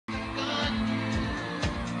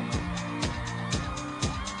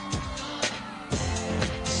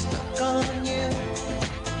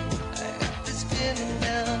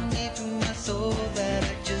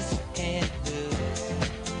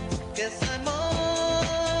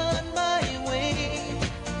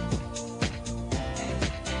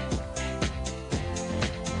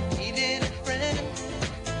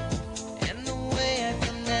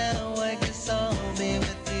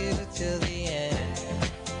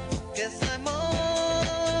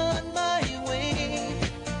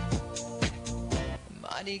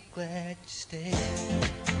mighty glad you stayed.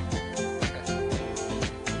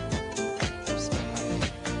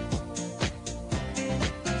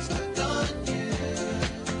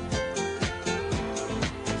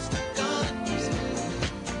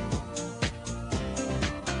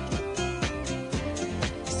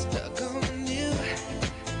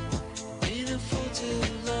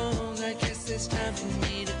 It's time for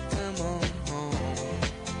me to come on home.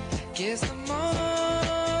 Guess I'm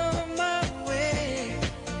on my way,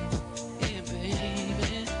 yeah,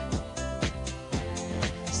 baby.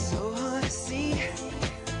 So hard to see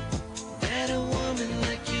that a woman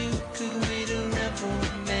like you could wait around for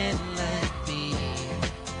a man like me.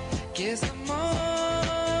 Guess I'm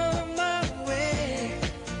on my way.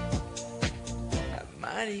 I'm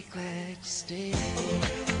mighty glad you stayed.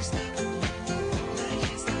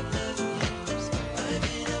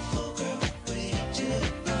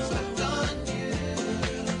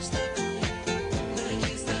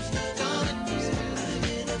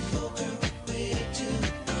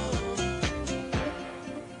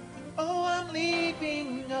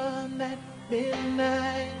 That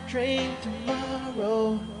midnight train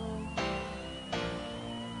tomorrow,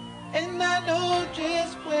 and I know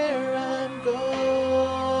just where I'm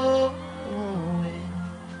going.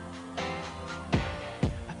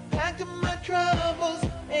 I packed up my troubles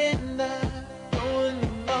and I'm going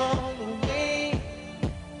them all away,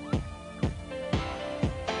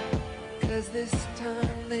 'cause this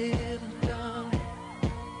time, little darling,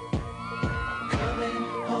 I'm coming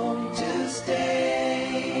home to stay.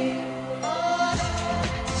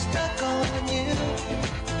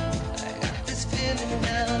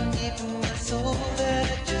 Down deep in my soul that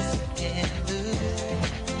I just can't lose.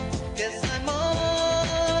 Guess I'm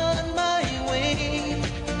on my way.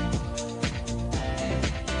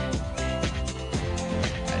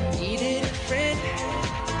 I needed a friend,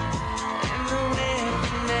 and the way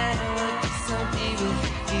from now I guess I'll be with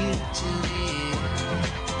you till the end.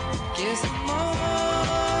 Guess I'm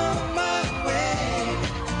on my way.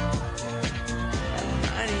 I'm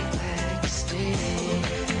mighty glad you stayed.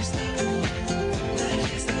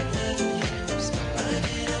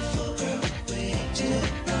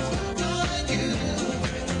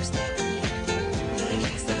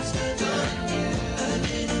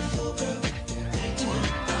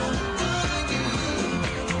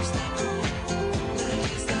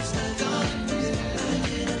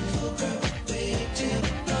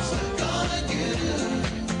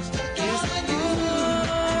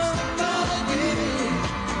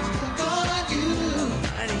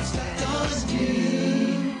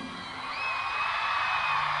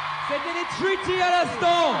 C'était les Treaty à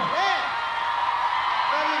l'instant.